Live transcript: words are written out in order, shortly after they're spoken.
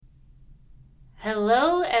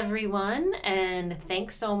Hello, everyone, and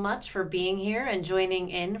thanks so much for being here and joining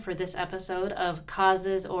in for this episode of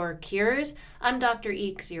Causes or Cures. I'm Dr.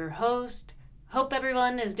 Eeks, your host. Hope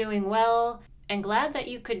everyone is doing well and glad that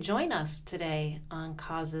you could join us today on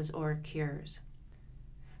Causes or Cures.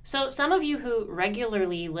 So, some of you who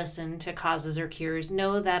regularly listen to Causes or Cures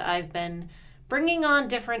know that I've been bringing on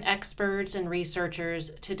different experts and researchers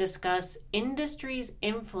to discuss industry's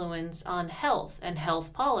influence on health and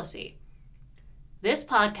health policy. This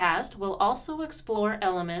podcast will also explore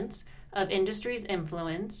elements of industry's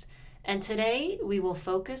influence, and today we will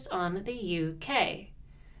focus on the UK.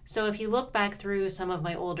 So if you look back through some of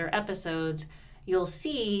my older episodes, you'll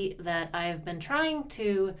see that I've been trying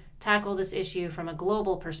to tackle this issue from a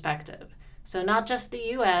global perspective. So not just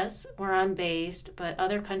the US, where I'm based, but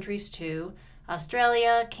other countries too,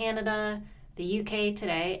 Australia, Canada, the UK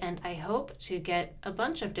today, and I hope to get a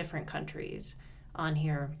bunch of different countries on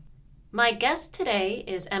here. My guest today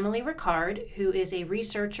is Emily Ricard, who is a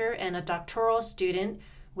researcher and a doctoral student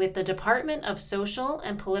with the Department of Social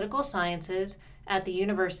and Political Sciences at the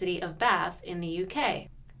University of Bath in the UK.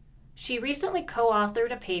 She recently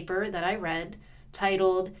co-authored a paper that I read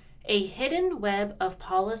titled A Hidden Web of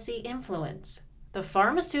Policy Influence: The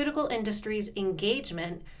Pharmaceutical Industry's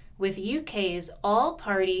Engagement with UK's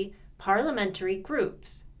All-Party Parliamentary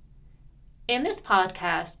Groups. In this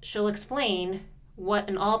podcast, she'll explain what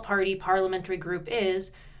an all-party parliamentary group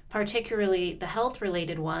is, particularly the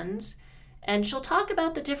health-related ones, and she'll talk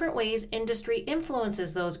about the different ways industry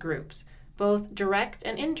influences those groups, both direct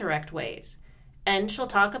and indirect ways. And she'll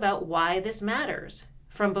talk about why this matters,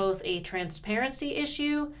 from both a transparency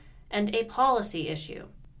issue and a policy issue.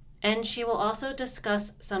 And she will also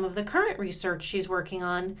discuss some of the current research she's working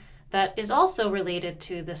on that is also related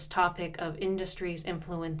to this topic of industry's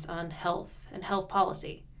influence on health and health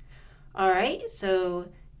policy. All right, so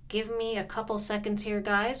give me a couple seconds here,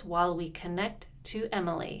 guys, while we connect to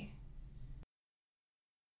Emily.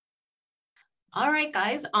 All right,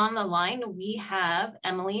 guys, on the line, we have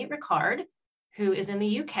Emily Ricard, who is in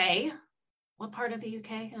the UK. What part of the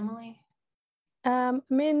UK, Emily? I'm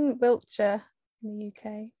in Wiltshire, in the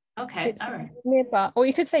UK. Okay, it's all right. Near Bath, or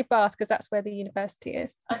you could say Bath because that's where the university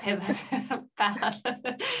is. Okay, that's Bath.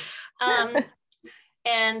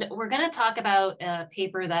 And we're going to talk about a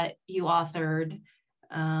paper that you authored.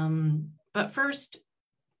 But first,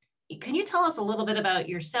 can you tell us a little bit about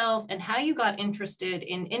yourself and how you got interested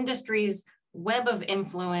in industry's web of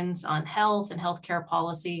influence on health and healthcare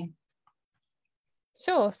policy?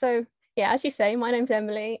 Sure. So, yeah, as you say, my name's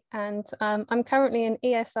Emily, and I'm currently an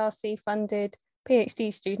ESRC-funded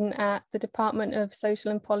PhD student at the Department of Social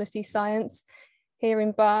and Policy Science here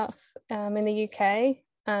in Bath, in the UK.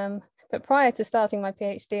 But prior to starting my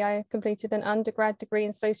PhD, I completed an undergrad degree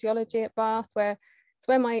in sociology at Bath, where it's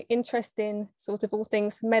where my interest in sort of all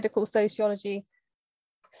things medical sociology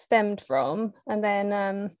stemmed from. And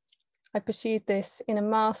then I pursued this in a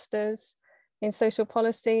master's in social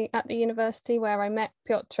policy at the university, where I met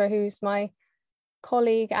Piotr, who's my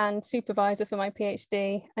colleague and supervisor for my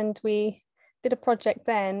PhD. And we did a project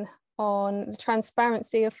then on the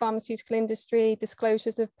transparency of pharmaceutical industry,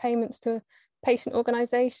 disclosures of payments to patient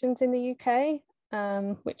organisations in the UK,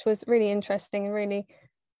 which was really interesting and really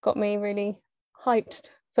got me really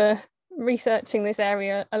hyped for researching this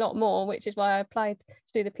area a lot more, which is why I applied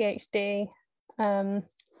to do the PhD.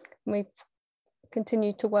 We've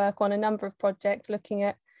continued to work on a number of projects looking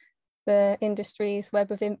at the industry's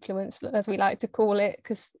web of influence, as we like to call it,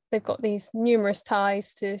 because they've got these numerous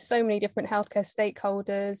ties to so many different healthcare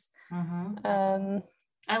stakeholders. Mm-hmm.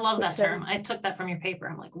 I love that term. I took that from your paper.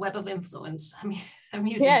 I'm like, web of influence. I'm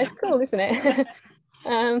using yeah, it's cool, isn't it?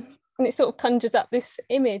 And it sort of conjures up this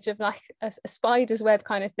image of like a spider's web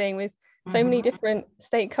kind of thing with so many different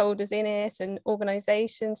stakeholders in it, and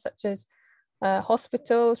organizations such as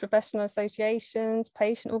hospitals, professional associations,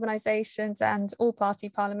 patient organizations, and all-party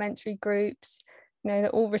parliamentary groups,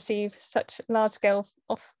 that all receive such large-scale,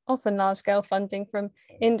 often large-scale funding from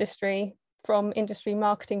industry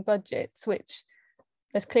marketing budgets, which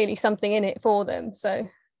there's clearly something in it for them. So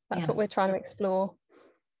that's what we're trying to explore.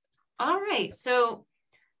 All right. So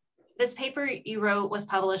this paper you wrote was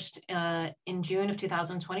published in June of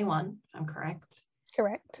 2021, if I'm correct.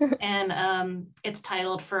 Correct. And it's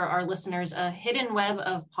titled, for our listeners, A Hidden Web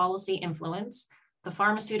of Policy Influence: The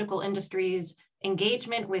Pharmaceutical Industry's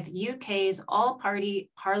Engagement with UK's All-Party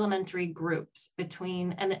Parliamentary Groups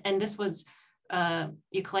between, and this was,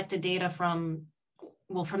 you collected data from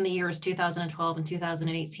the years 2012 and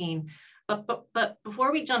 2018. But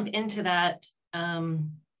before we jump into that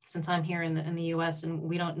since I'm here in the US and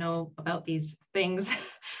we don't know about these things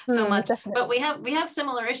so much, definitely. but we have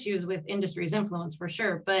similar issues with industry's influence for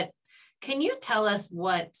sure. But can you tell us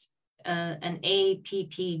what an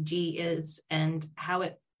APPG is and how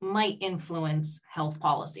it might influence health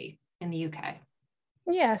policy in the UK?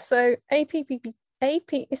 Yeah, so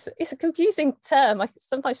it's a confusing term. I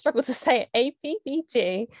sometimes struggle to say it.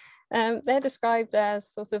 APPG. They're described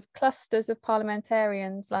as sort of clusters of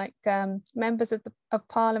parliamentarians, like members of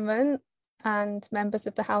Parliament and members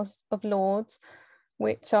of the House of Lords,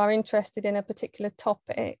 which are interested in a particular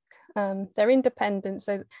topic. They're independent,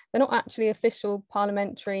 so they're not actually official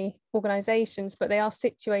parliamentary organisations, but they are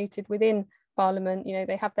situated within Parliament. You know,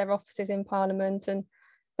 they have their offices in Parliament, and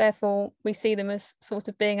therefore we see them as sort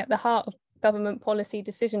of being at the heart of government policy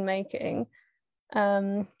decision making.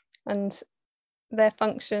 And their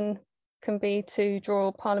function can be to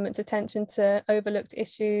draw Parliament's attention to overlooked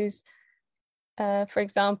issues. For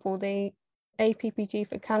example, the APPG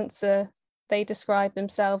for Cancer, they describe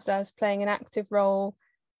themselves as playing an active role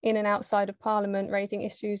in and outside of Parliament, raising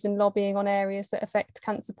issues and lobbying on areas that affect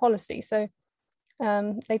cancer policy. So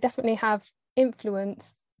they definitely have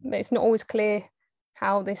influence, but it's not always clear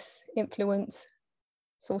how this influence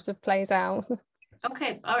sort of plays out.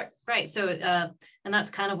 Okay, all right. So, and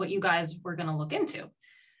that's kind of what you guys were going to look into.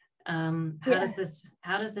 How does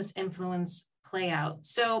this influence play out?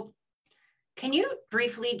 So, can you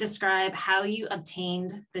briefly describe how you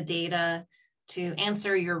obtained the data to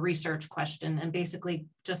answer your research question, and basically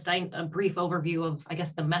just a brief overview of, I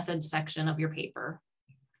guess, the methods section of your paper?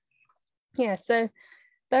 Yeah, so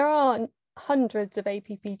there are hundreds of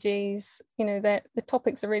APPGs. You know, the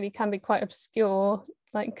topics can be quite obscure.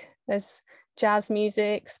 Like there's jazz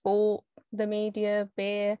music, sport, the media,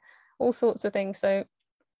 beer, all sorts of things. So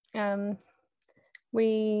the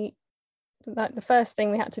first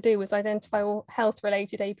thing we had to do was identify all health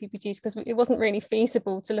related APPGs, because it wasn't really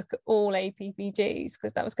feasible to look at all APPGs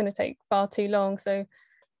because that was going to take far too long. So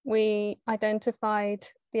we identified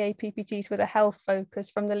the APPGs with a health focus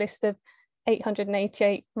from the list of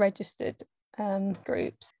 888 registered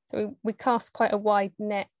groups. So we cast quite a wide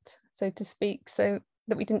net, so to speak, so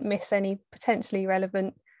that we didn't miss any potentially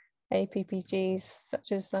relevant APPGs,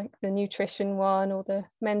 such as like the nutrition one or the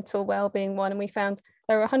mental well-being one. And we found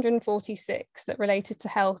there were 146 that related to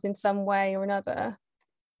health in some way or another.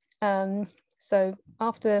 So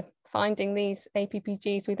after finding these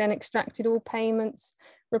APPGs, we then extracted all payments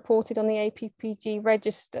reported on the APPG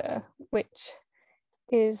register, which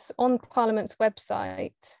is on Parliament's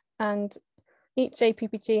website, and each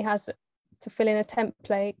APPG has to fill in a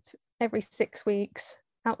template every 6 weeks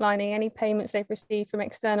outlining any payments they've received from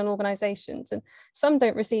external organisations, and some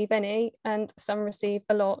don't receive any and some receive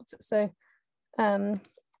a lot. So to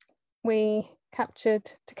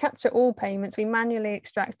capture all payments, we manually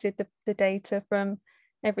extracted the data from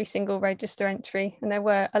every single register entry, and there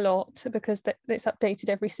were a lot because it's updated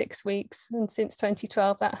every 6 weeks, and since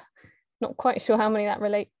 2012 that, not quite sure how many that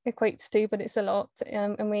equates to, but it's a lot.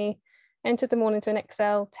 And we entered them all into an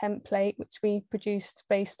Excel template, which we produced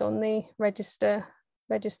based on the register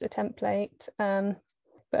template.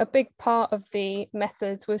 But a big part of the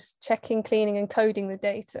methods was checking, cleaning and coding the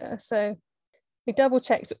data. So we double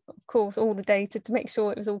checked, of course, all the data to make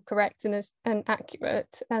sure it was all correct and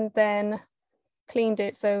accurate, and then cleaned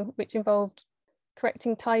it, which involved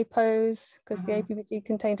correcting typos, because the APPG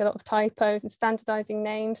contained a lot of typos, and standardizing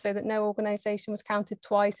names so that no organization was counted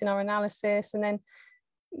twice in our analysis. And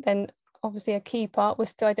then obviously a key part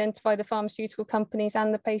was to identify the pharmaceutical companies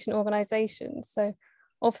and the patient organizations. So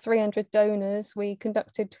of 300 donors, we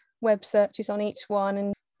conducted web searches on each one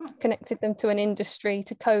and connected them to an industry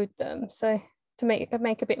to code them, so to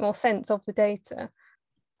make a bit more sense of the data.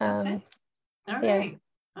 Okay.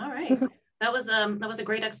 All right. That was a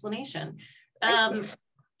great explanation.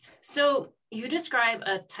 So you describe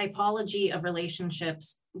a typology of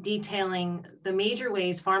relationships detailing the major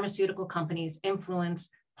ways pharmaceutical companies influence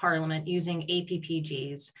Parliament using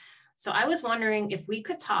APPGs. So I was wondering if we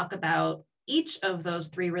could talk about each of those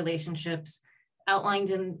three relationships outlined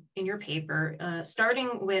in your paper,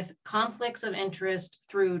 starting with conflicts of interest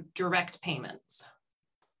through direct payments.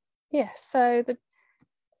 Yes, so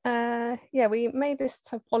we made this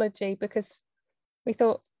typology because we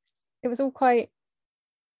thought it was all quite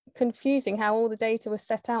confusing how all the data was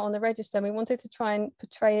set out on the register. And we wanted to try and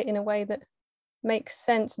portray it in a way that makes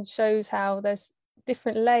sense and shows how there's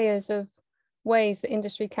different layers of ways that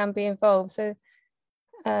industry can be involved. So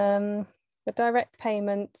the direct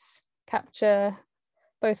payments capture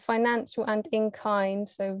both financial and in-kind,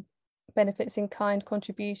 so benefits in kind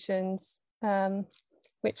contributions,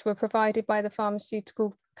 which were provided by the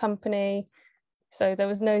pharmaceutical company So there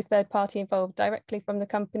was no third party involved, directly from the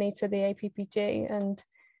company to the APPG. And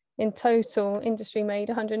in total, industry made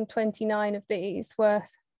 129 of these,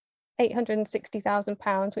 worth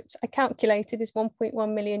 £860,000, which I calculated is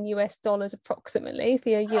 1.1 million US dollars approximately for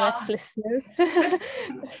your US listeners.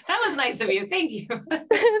 That was nice of you. Thank you. A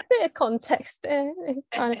bit of context there,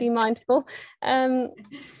 trying to be mindful. And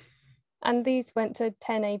these went to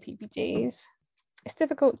 10 APPGs. It's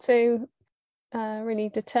difficult to really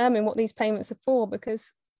determine what these payments are for,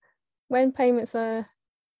 because when payments are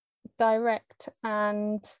direct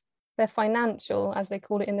and they're financial, as they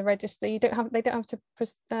call it in the register, they don't have to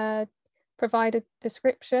provide a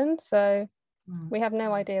description, so we have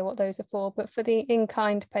no idea what those are for. But for the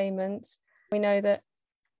in-kind payments, we know that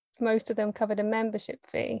most of them covered a membership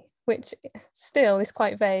fee, which still is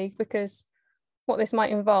quite vague, because what this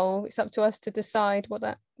might involve, it's up to us to decide what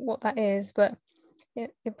that is, but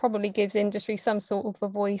it probably gives industry some sort of a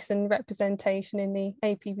voice and representation in the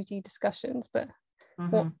APPG discussions, but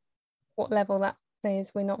what level that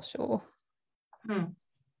is, we're not sure.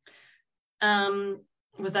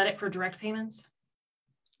 Was that it for direct payments?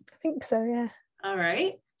 I think so, yeah. All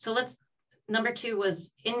right. So number 2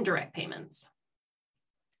 was indirect payments,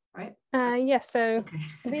 right? Yes, so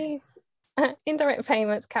these indirect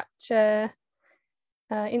payments capture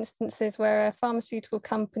instances where a pharmaceutical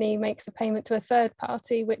company makes a payment to a third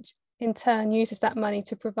party, which in turn uses that money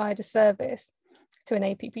to provide a service to an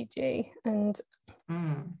APPG. And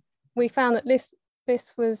we found that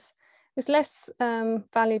this was less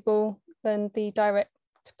valuable than the direct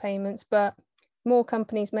payments, but more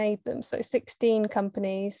companies made them. So 16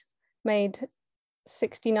 companies made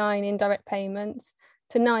 69 indirect payments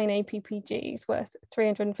to 9 APPGs worth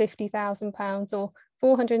 £350,000 or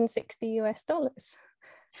 460 US dollars.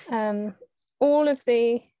 All of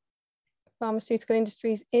the pharmaceutical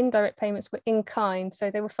industry's indirect payments were in kind, so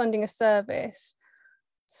they were funding a service.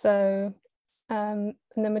 So and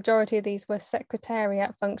the majority of these were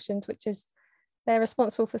secretariat functions, which is they're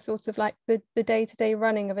responsible for sort of like the day-to-day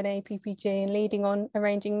running of an APPG and leading on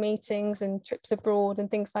arranging meetings and trips abroad and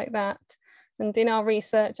things like that. And in our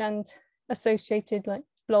research and associated like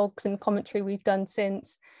blogs and commentary we've done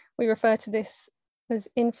since, we refer to this as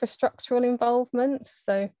infrastructural involvement.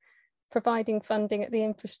 So providing funding at the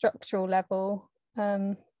infrastructural level,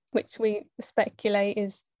 which we speculate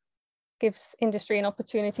gives industry an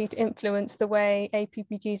opportunity to influence the way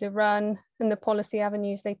APPGs are run and the policy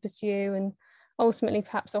avenues they pursue, and ultimately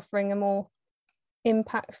perhaps offering a more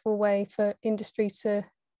impactful way for industry to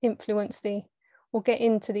influence or get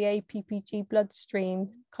into the APPG bloodstream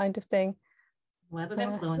kind of thing. Web of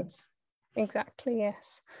influence. Exactly,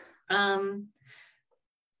 yes.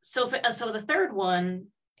 So the third one,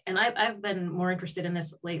 and I've been more interested in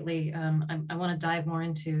this lately. I want to dive more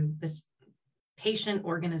into this patient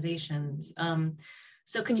organizations.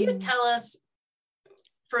 So could you tell us,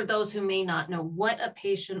 for those who may not know, what a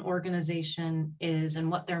patient organization is and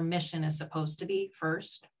what their mission is supposed to be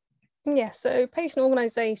first? Yeah, so patient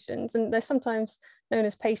organizations, and they're sometimes known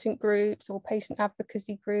as patient groups or patient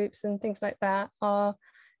advocacy groups and things like that, are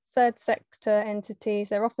third sector entities.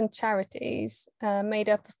 They're often charities made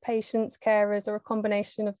up of patients, carers, or a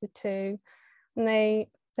combination of the two. And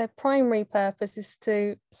their primary purpose is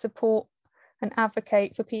to support and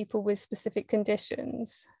advocate for people with specific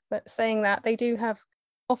conditions. But saying that, they do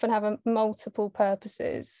often have multiple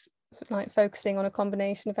purposes, like focusing on a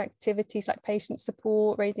combination of activities like patient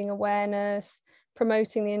support, raising awareness,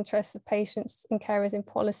 promoting the interests of patients and carers in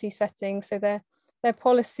policy settings. So their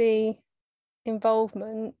policy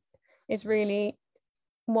involvement is really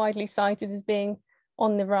widely cited as being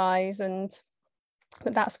on the rise,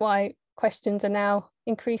 but that's why questions are now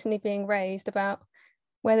increasingly being raised about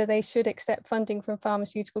whether they should accept funding from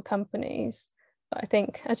pharmaceutical companies. But I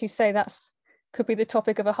think, as you say, could be the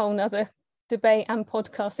topic of a whole nother debate and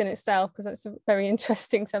podcast in itself, because that's a very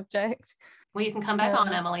interesting subject. Well, you can come back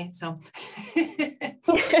on, Emily. So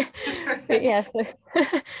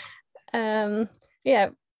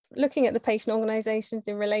looking at the patient organisations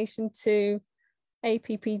in relation to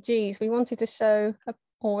APPGs, we wanted to show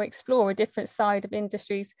or explore a different side of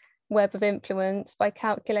industry's web of influence by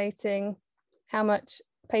calculating how much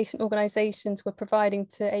patient organisations were providing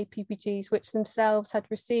to APPGs, which themselves had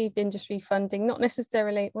received industry funding, not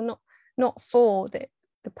necessarily, or not for the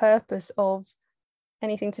purpose of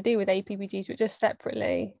anything to do with APPGs, but just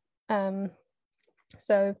separately.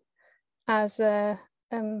 So as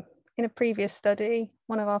in a previous study,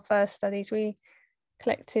 one of our first studies, we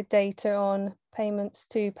collected data on payments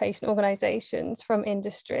to patient organisations from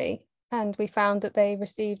industry, and we found that they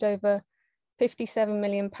received over £57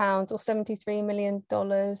 million or $73 million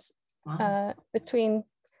between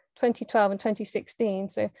 2012 and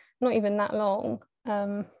 2016, so not even that long.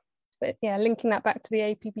 But yeah, linking that back to the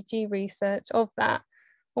APPG research, of that,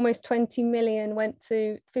 almost 20 million went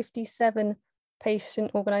to 57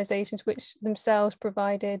 patient organisations, which themselves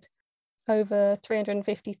provided over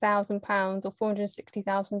 £350,000 or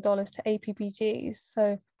 $460,000 to APPGs.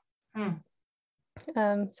 So,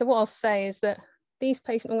 so what I'll say is that these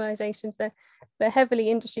patient organisations, they're heavily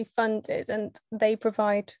industry funded and they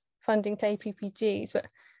provide funding to APPGs, but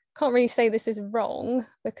can't really say this is wrong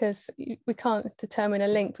because we can't determine a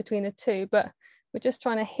link between the two, but we're just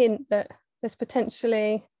trying to hint that there's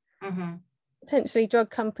potentially drug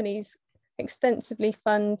companies extensively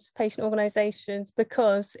fund patient organisations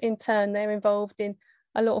because in turn they're involved in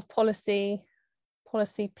a lot of policy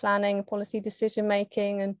planning, policy decision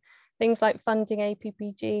making, and things like funding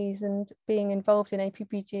APPGs and being involved in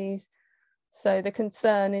APPGs. So the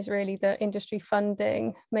concern is really that industry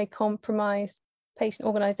funding may compromise patient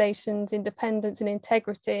organisations' independence and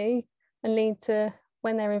integrity and lead to,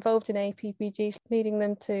 when they're involved in APPGs, leading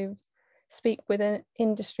them to speak with an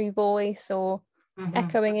industry voice or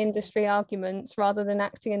echoing industry arguments rather than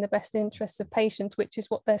acting in the best interests of patients, which is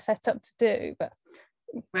what they're set up to do. But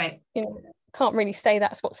can't really say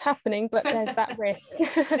that's what's happening, but there's that risk.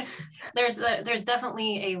 there's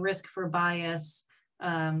definitely a risk for bias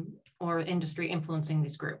or industry influencing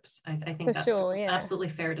these groups. I think for that's sure, yeah. Absolutely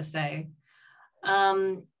fair to say.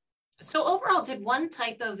 So overall, did one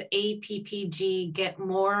type of APPG get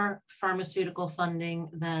more pharmaceutical funding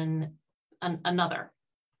than another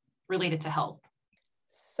related to health?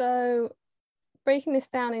 So breaking this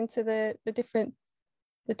down into the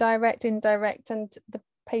direct, indirect, and the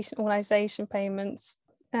patient organisation payments,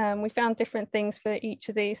 we found different things for each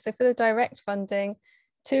of these. So for the direct funding,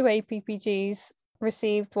 2 APPGs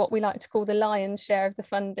received what we like to call the lion's share of the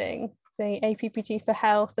funding, the APPG for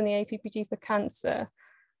health and the APPG for cancer.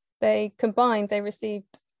 They combined, they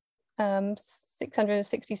received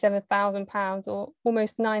 £667,000 or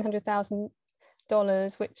almost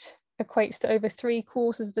 $900,000, which equates to over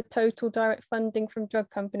 3/4 of the total direct funding from drug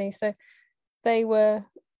companies. So they were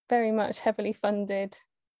very much heavily funded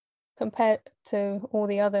compared to all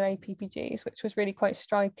the other APPGs, which was really quite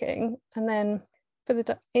striking. And then for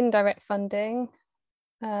the indirect funding,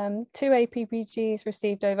 2 APPGs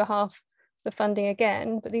received over half the funding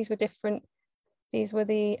again, but these were different. These were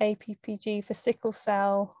the APPG for sickle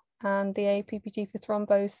cell and the APPG for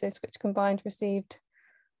thrombosis, which combined received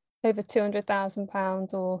over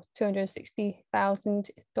 £200,000 or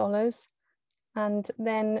 $260,000. And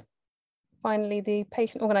then finally, the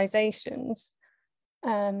patient organisations,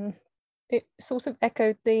 it sort of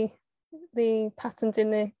echoed the patterns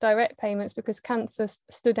in the direct payments because cancer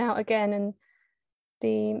stood out again, and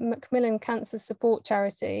the Macmillan Cancer Support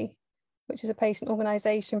Charity, which is a patient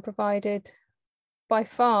organisation, provided by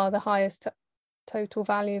far the highest total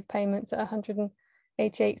value of payments at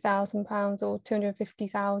 £188,000 or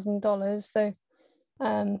 $250,000. So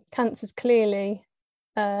cancer is clearly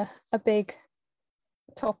a big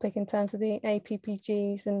topic in terms of the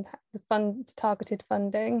APPGs and the targeted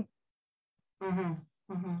funding.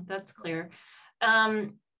 That's clear.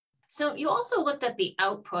 So you also looked at the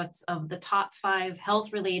outputs of the top 5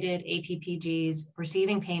 health-related APPGs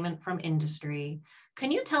receiving payment from industry. Can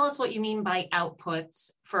you tell us what you mean by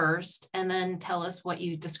outputs first, and then tell us what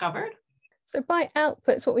you discovered? So by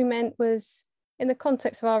outputs, what we meant was, in the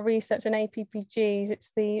context of our research on APPGs,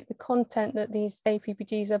 it's the content that these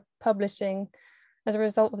APPGs are publishing as a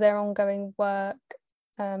result of their ongoing work.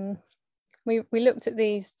 We looked at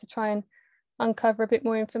these to try and uncover a bit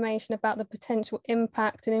more information about the potential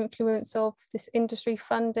impact and influence of this industry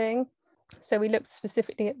funding. So we looked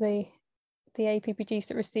specifically at the APPGs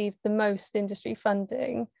that received the most industry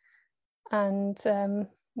funding, and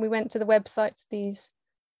we went to the websites of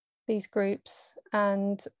these groups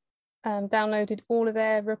and downloaded all of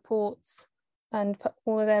their reports and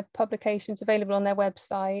all of their publications available on their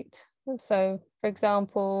website. So, for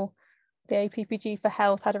example, the APPG for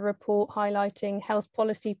health had a report highlighting health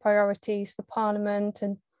policy priorities for Parliament,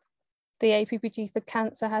 and the APPG for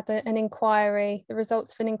cancer had an inquiry, the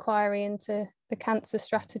results of an inquiry into the cancer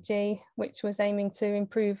strategy, which was aiming to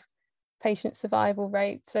improve patient survival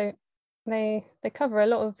rates. So they cover a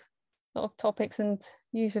lot of topics, and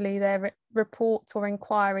usually they're reports or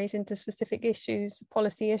inquiries into specific issues,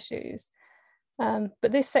 policy issues.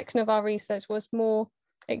 But this section of our research was more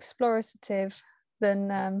explorative than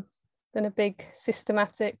a big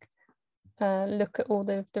systematic look at all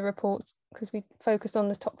the reports, because we focused on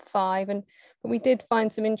the top 5, but we did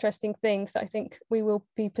find some interesting things that I think we will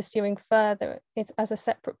be pursuing further as a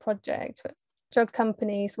separate project. Drug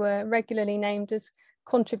companies were regularly named as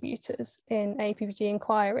contributors in APPG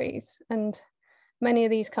inquiries. And many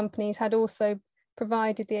of these companies had also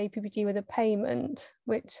provided the APPG with a payment,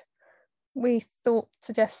 which we thought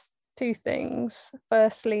suggests two things.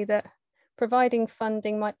 Firstly, that providing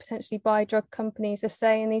funding might potentially buy drug companies a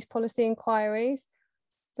say in these policy inquiries,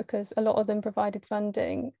 because a lot of them provided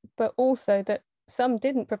funding, but also that some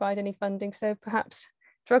didn't provide any funding. So perhaps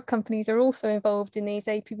drug companies are also involved in these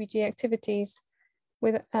APPG activities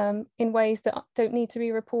with in ways that don't need to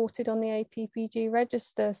be reported on the APPG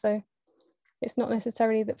register. So it's not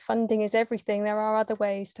necessarily that funding is everything. There are other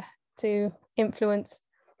ways to influence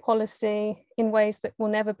policy in ways that will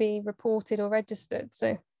never be reported or registered.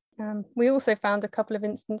 So we also found a couple of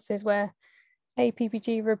instances where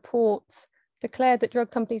APPG reports declared that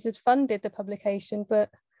drug companies had funded the publication,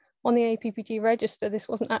 but on the APPG register, this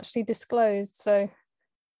wasn't actually disclosed. So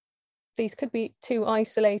these could be two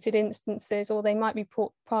isolated instances, or they might be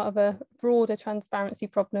part of a broader transparency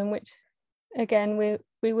problem, which again,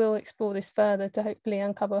 we will explore this further to hopefully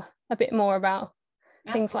uncover a bit more about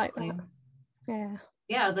things like that.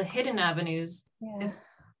 Yeah, the hidden avenues.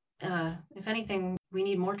 Yeah. If anything, we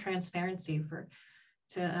need more transparency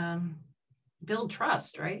to build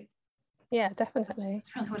trust, right? Yeah, definitely.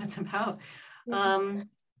 That's really what it's about.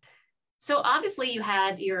 So obviously you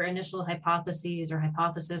had your initial hypotheses or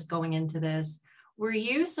hypothesis going into this. Were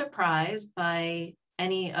you surprised by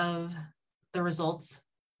any of the results?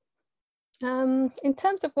 In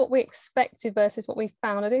terms of what we expected versus what we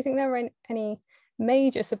found, I don't think there were any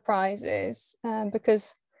major surprises,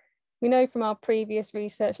 because we know from our previous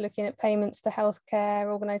research looking at payments to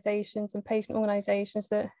healthcare organisations and patient organisations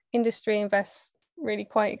that industry invests really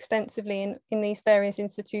quite extensively in these various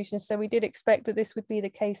institutions. So we did expect that this would be the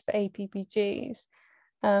case for APPGs.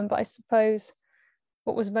 But I suppose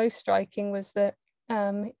what was most striking was that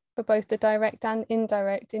for both the direct and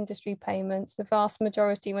indirect industry payments, the vast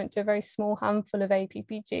majority went to a very small handful of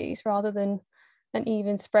APPGs rather than an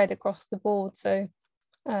even spread across the board. So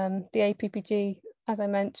the APPG, as I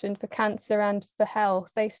mentioned, for cancer and for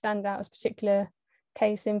health, they stand out as particular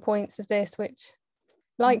case in points of this, which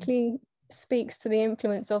likely speaks to the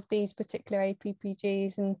influence of these particular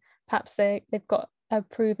APPGs, and perhaps they've got a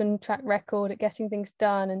proven track record at getting things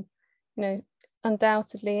done. And, you know,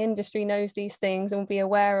 undoubtedly industry knows these things and will be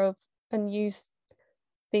aware of and use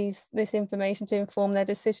this information to inform their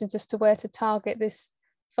decisions as to where to target this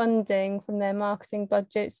funding from their marketing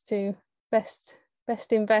budgets to best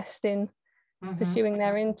invest in pursuing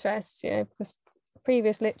their interests, you know, because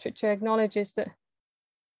previous literature acknowledges that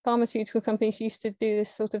pharmaceutical companies used to do this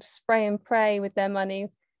sort of spray and pray with their money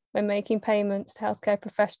when making payments to healthcare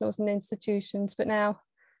professionals and institutions, but now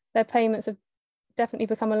their payments have definitely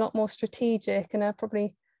become a lot more strategic and are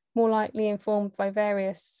probably more likely informed by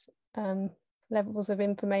various levels of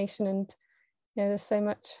information. And, you know, there's so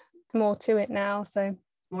much more to it now. So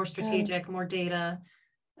more strategic, more data.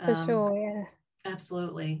 For sure, yeah.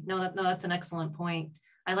 Absolutely. No, that's an excellent point.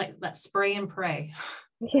 I like that, spray and pray.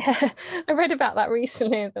 Yeah, I read about that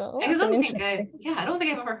recently. I thought, I don't think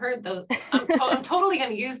I've ever heard those. I'm totally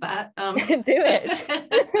going to use that. Do it.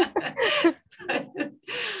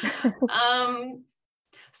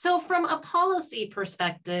 So from a policy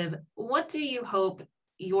perspective, what do you hope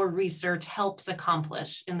your research helps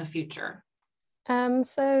accomplish in the future?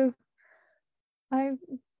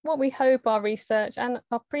 What we hope our research and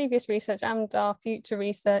our previous research and our future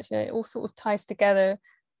research, you know, it all sort of ties together.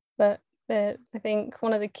 But I think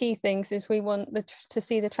one of the key things is we want to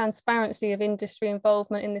see the transparency of industry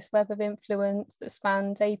involvement in this web of influence that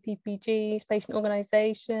spans APPGs, patient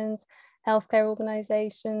organisations, healthcare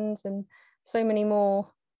organisations, and so many more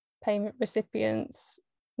payment recipients.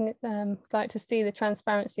 Like to see the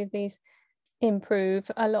transparency of these improve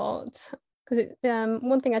a lot. Because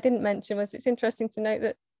one thing I didn't mention was it's interesting to note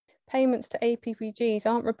that payments to APPGs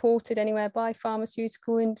aren't reported anywhere by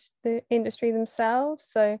pharmaceutical the industry themselves.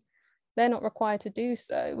 So they're not required to do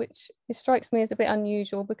so, which strikes me as a bit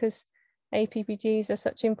unusual because APPGs are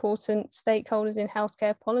such important stakeholders in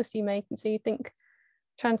healthcare policy making. So you'd think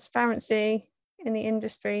transparency in the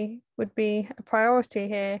industry would be a priority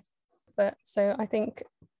here. But so I think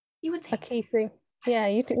a key thing, yeah,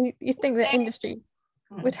 you'd think that industry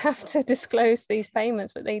would have to disclose these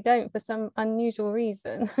payments, but they don't for some unusual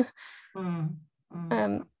reason.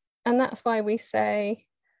 And that's why we say,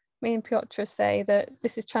 me and Piotr say that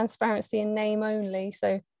this is transparency in name only.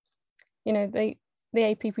 So, you know, the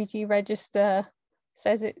APPG register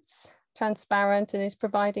says it's transparent and is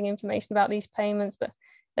providing information about these payments, but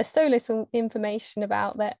there's so little information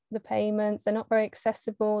about the payments. They're not very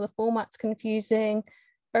accessible. The format's confusing,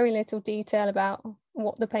 very little detail about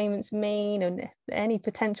what the payments mean and any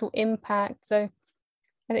potential impact. So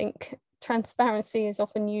I think transparency is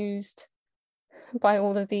often used by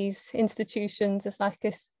all of these institutions as like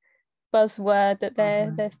a buzzword that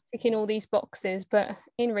they're ticking all these boxes, but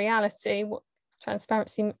in reality what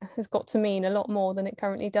transparency has got to mean a lot more than it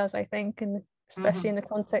currently does, I think, and especially in the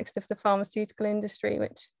context of the pharmaceutical industry,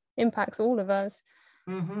 which impacts all of us.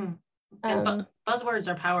 And buzzwords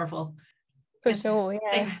are powerful. For sure,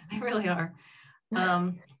 yeah. They really are.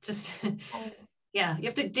 Just yeah, you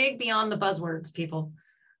have to dig beyond the buzzwords, people.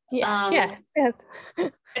 Yes. I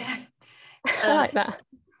like that.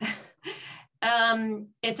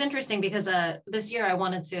 It's interesting because this year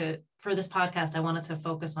for this podcast, I wanted to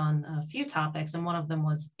focus on a few topics, and one of them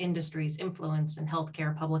was industry's influence in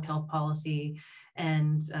healthcare, public health policy,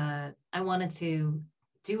 and I wanted to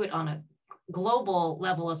do it on a global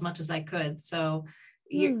level as much as I could. So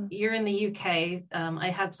you're in the UK. I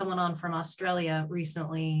had someone on from Australia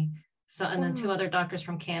recently, and then 2 other doctors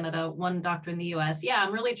from Canada, 1 doctor in the US. Yeah,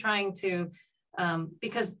 I'm really trying to,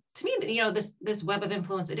 because to me, this web of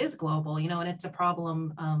influence, it is global, and it's a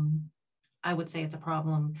problem. I would say it's a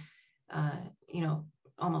problem,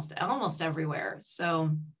 almost everywhere.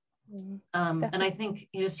 So, and I think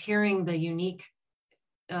just hearing the unique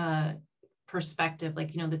perspective,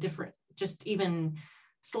 like, the different, just even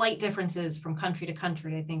slight differences from country to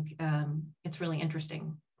country, I think it's really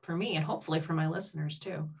interesting for me and hopefully for my listeners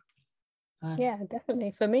too. Yeah,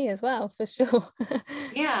 definitely for me as well, for sure.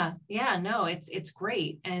 yeah, no, it's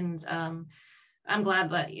great. And I'm glad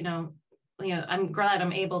that, I'm glad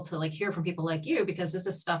I'm able to like hear from people like you, because this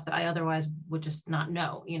is stuff that I otherwise would just not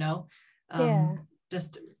know,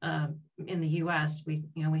 just in the US, we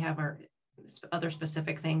have our other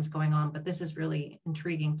specific things going on, but this is really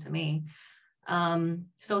intriguing to me.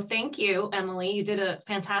 So thank you, Emily. You did a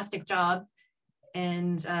fantastic job,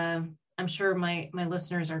 and I'm sure my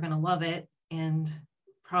listeners are going to love it and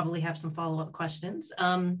probably have some follow-up questions.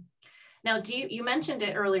 Now, you mentioned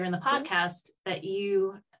it earlier in the podcast that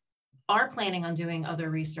you are planning on doing other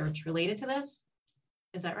research related to this.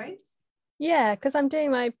 Is that right? Yeah, because I'm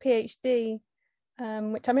doing my PhD,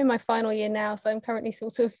 which I'm in my final year now. So I'm currently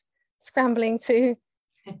sort of scrambling to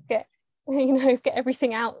get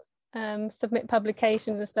everything out, submit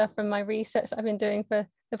publications and stuff from my research that I've been doing for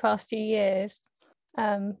the past few years.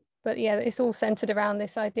 But yeah, it's all centered around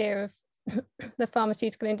this idea of the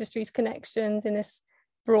pharmaceutical industry's connections in this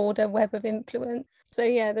broader web of influence. So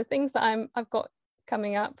yeah, the things that I've got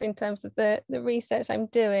coming up in terms of the research I'm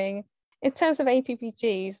doing, in terms of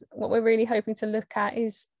APPGs, what we're really hoping to look at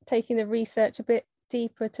is taking the research a bit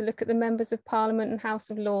deeper to look at the members of Parliament and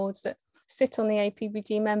House of Lords that sit on the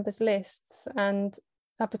APPG members lists and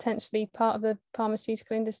are potentially part of the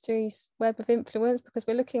pharmaceutical industry's web of influence, because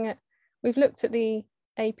we've looked at the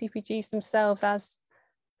APPGs themselves as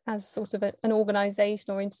sort of an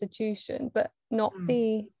organisation or institution, but not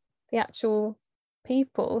the actual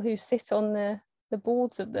people who sit on the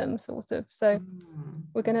boards of them, sort of. So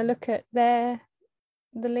we're going to look at the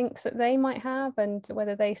links that they might have and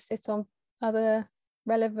whether they sit on other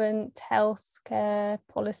relevant healthcare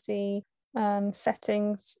policy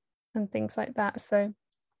settings and things like that. So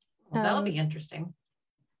that'll be interesting.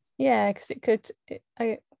 Yeah, because it could,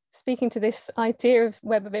 speaking to this idea of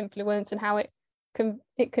web of influence and how it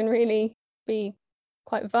can really be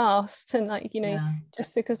quite vast, and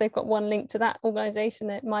just because they've got one link to that organization,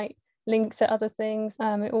 it might link to other things.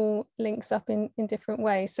 It all links up in different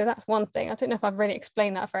ways. So that's one thing. I don't know if I've really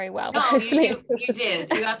explained that very well. No, you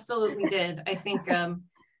did. You absolutely did. I think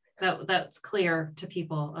that's clear to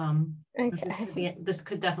people. Okay. This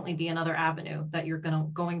could definitely be another avenue that you're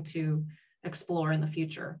going to explore in the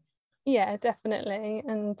future. Yeah, definitely.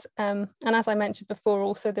 And as I mentioned before,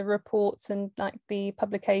 also the reports and like the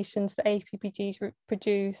publications that APPGs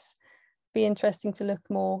produce, be interesting to look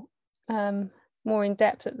more in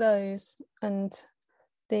depth at those, and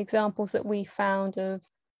the examples that we found of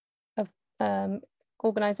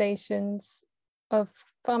organizations, of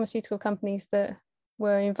pharmaceutical companies that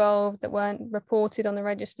were involved that weren't reported on the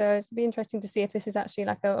register. It'd be interesting to see if this is actually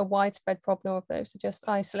like a widespread problem, or if those are just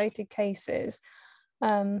isolated cases.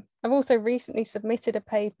 I've also recently submitted a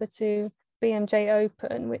paper to BMJ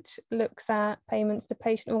Open, which looks at payments to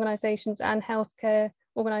patient organisations and healthcare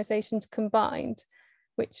organisations combined,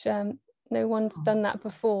 which no one's done that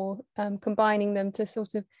before, combining them to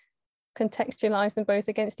sort of contextualise them both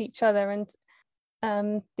against each other.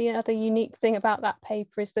 And the other unique thing about that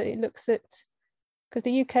paper is that it looks at, because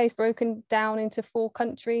the UK is broken down into 4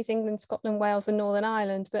 countries, England, Scotland, Wales and Northern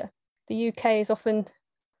Ireland, but the UK is often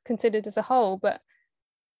considered as a whole, but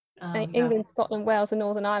England, Scotland, Wales and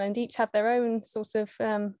Northern Ireland each have their own sort of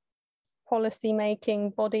policy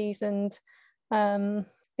making bodies and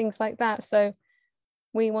things like that. So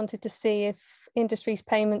we wanted to see if industry's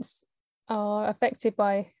payments are affected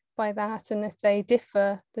by that, and if they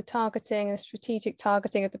differ, the targeting and strategic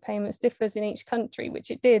targeting of the payments differs in each country,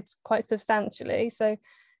 which it did quite substantially. So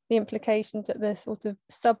the implications at the sort of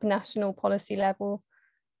subnational policy level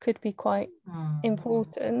could be quite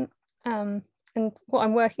important. And what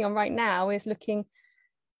I'm working on right now is looking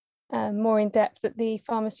more in depth at the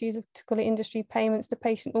pharmaceutical industry payments to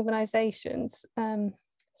patient organisations.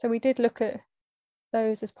 So we did look at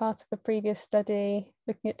those as part of a previous study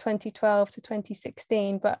looking at 2012 to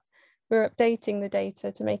 2016, but we're updating the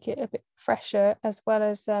data to make it a bit fresher, as well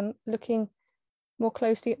as looking more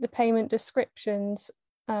closely at the payment descriptions,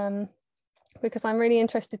 because I'm really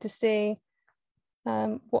interested to see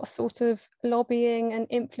what sort of lobbying and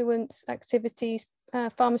influence activities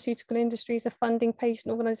pharmaceutical industries are funding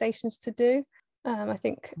patient organisations to do. I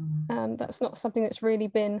think that's not something that's really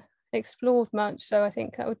been explored much, so I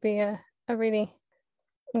think that would be a really,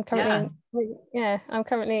 I'm currently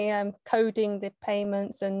coding the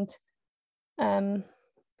payments, and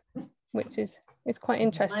which is quite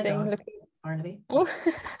interesting. Barnaby. Oh.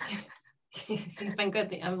 He's been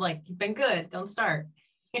good. I'm like, you've been good. Don't start.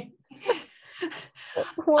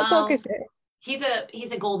 What dog is it?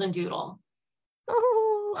 He's a golden doodle.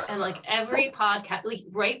 Oh. And like every podcast, like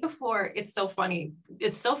right before, it's so funny.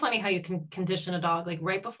 It's so funny how you can condition a dog. Like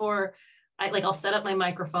right before I'll set up my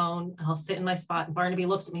microphone and I'll sit in my spot, and Barnaby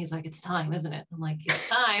looks at me. He's like, "It's time, isn't it?" I'm like, "It's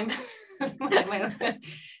time."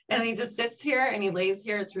 And he just sits here and he lays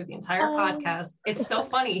here through the entire podcast. It's so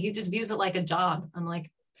funny. He just views it like a job. I'm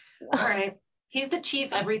like, all right. He's the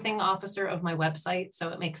chief everything officer of my website, so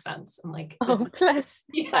it makes sense. I'm like, bless.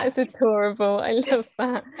 Yes. That's adorable. I love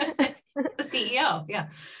that. The CEO, yeah.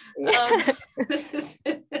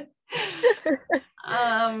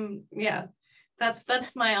 Yeah.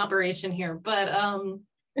 That's my operation here. But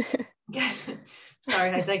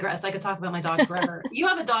sorry, I digress. I could talk about my dog forever. You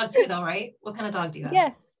have a dog too, though, right? What kind of dog do you have?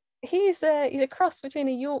 Yes, he's a cross between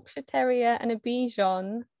a Yorkshire Terrier and a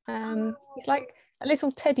Bichon. He's like a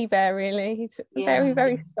little teddy bear, really. He's very,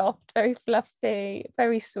 very soft, very fluffy,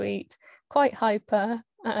 very sweet, quite hyper.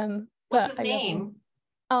 What's his name?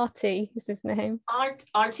 Artie is his name.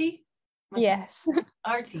 Artie? Yes.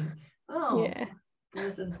 Artie. Oh, yeah.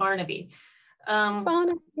 This is Barnaby.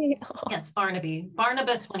 Barnaby. Oh. Yes, Barnaby.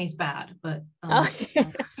 Barnabas when he's bad, but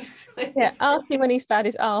yeah, Artie when he's bad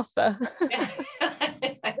is Arthur.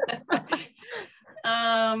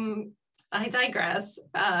 I digress,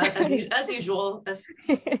 as usual, as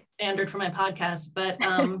standard for my podcast. But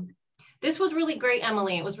this was really great,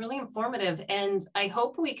 Emily. It was really informative, and I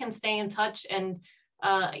hope we can stay in touch. And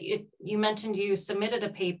you mentioned you submitted a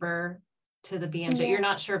paper to the BMJ. Yeah. You're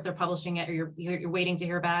not sure if they're publishing it, or you're waiting to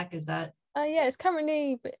hear back. Is that? Yeah, it's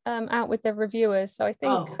currently out with the reviewers, so I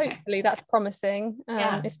think hopefully that's promising.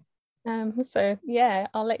 So yeah,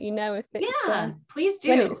 I'll let you know if it's. Yeah, please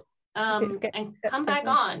do. And come back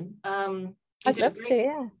on. I'd love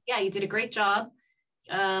to. Yeah, you did a great job.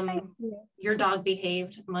 Your dog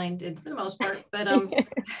behaved, mine did for the most part, but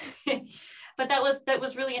but that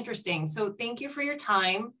was really interesting. So thank you for your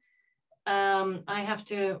time. I have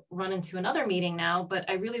to run into another meeting now, but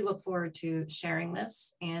I really look forward to sharing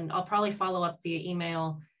this, and I'll probably follow up via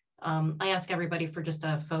email. I ask everybody for just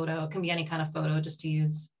a photo. It can be any kind of photo, just to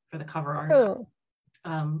use for the cover art. Cool.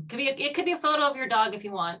 It could be a photo of your dog if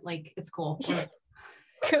you want. Like, it's cool.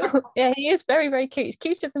 Cool. Yeah, he is very, very cute. He's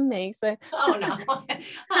cuter than me. So. Oh no.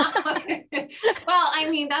 Well, I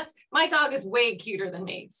mean, my dog is way cuter than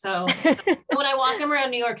me. So when I walk him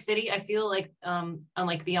around New York City, I feel like I'm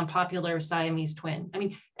like the unpopular Siamese twin. I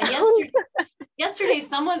mean, and yesterday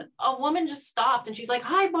a woman just stopped and she's like,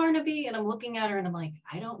 "Hi, Barnaby," and I'm looking at her and I'm like,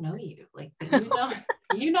 "I don't know you. Like,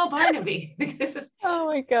 you know Barnaby." Oh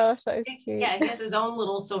my gosh, that is cute. Yeah, he has his own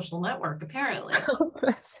little social network apparently. Oh,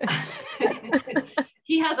 bless him.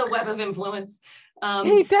 He has a web of influence.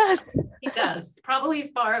 He does. He does.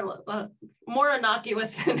 Probably far more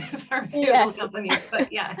innocuous than pharmaceutical companies,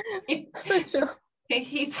 but yeah. For sure.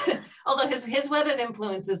 Although his web of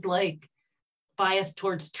influence is like biased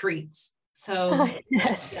towards treats. So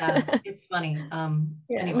yes. Yeah, it's funny.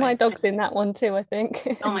 Anyway. My dog's in that one too, I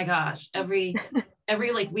think. Oh my gosh.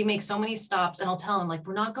 Every like, we make so many stops, and I'll tell him like,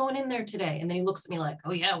 "We're not going in there today," and then he looks at me like,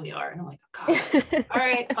 "Oh yeah, we are," and I'm like, "Oh God." All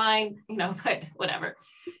right, fine, but whatever,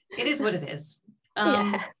 it is what it is.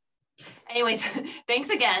 Anyways, thanks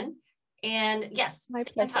again, and yes, stay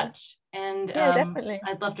in touch, and definitely.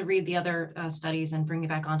 I'd love to read the other studies and bring you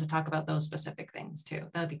back on to talk about those specific things too.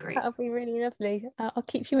 That would be great. That would be really lovely. I'll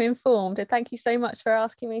keep you informed, and thank you so much for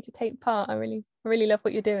asking me to take part. I really love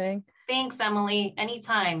what you're doing. Thanks, Emily.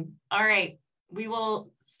 Anytime. All right. We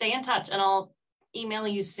will stay in touch, and I'll email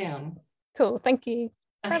you soon. Cool. Thank you.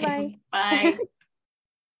 Okay. Bye-bye. Bye.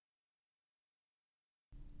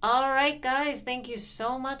 All right, guys, thank you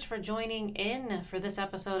so much for joining in for this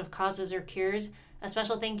episode of Causes or Cures. A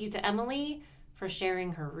special thank you to Emily for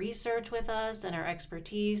sharing her research with us and her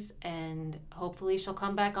expertise, and hopefully she'll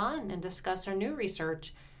come back on and discuss her new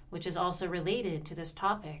research, which is also related to this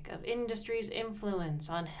topic of industry's influence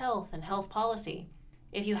on health and health policy.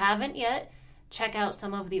 If you haven't yet, check out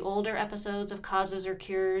some of the older episodes of Causes or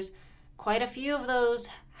Cures. Quite a few of those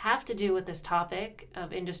have to do with this topic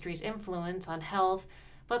of industry's influence on health,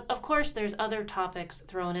 but of course there's other topics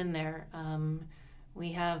thrown in there.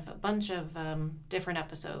 We have a bunch of different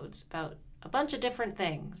episodes about a bunch of different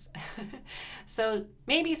things. So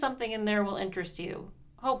maybe something in there will interest you.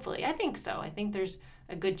 Hopefully, I think so. I think there's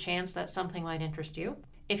a good chance that something might interest you.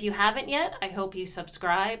 If you haven't yet, I hope you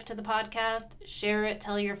subscribe to the podcast, share it,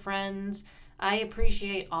 tell your friends. I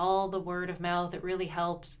appreciate all the word of mouth. It really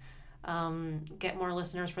helps get more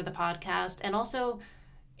listeners for the podcast. And also,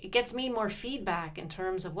 it gets me more feedback in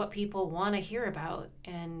terms of what people want to hear about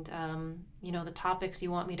and, the topics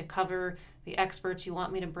you want me to cover, the experts you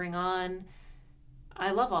want me to bring on.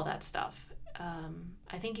 I love all that stuff.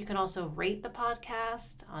 I think you can also rate the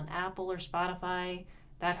podcast on Apple or Spotify.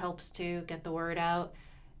 That helps to get the word out.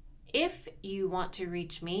 If you want to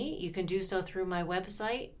reach me, you can do so through my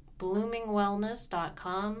website,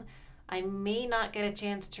 bloomingwellness.com. I may not get a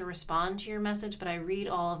chance to respond to your message, but I read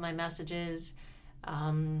all of my messages.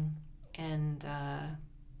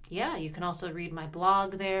 You can also read my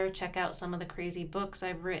blog there, check out some of the crazy books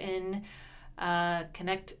I've written,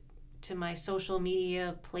 connect to my social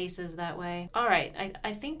media places that way. All right,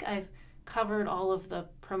 I think I've covered all of the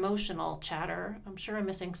promotional chatter. I'm sure I'm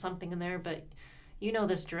missing something in there, but you know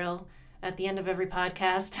this drill at the end of every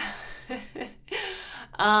podcast.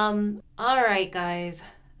 All right, guys,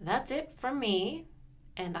 that's it from me,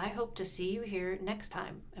 and I hope to see you here next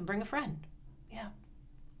time, and bring a friend. Yeah,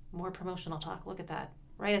 more promotional talk. Look at that,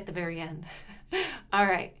 right at the very end. All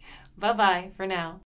right, bye-bye for now.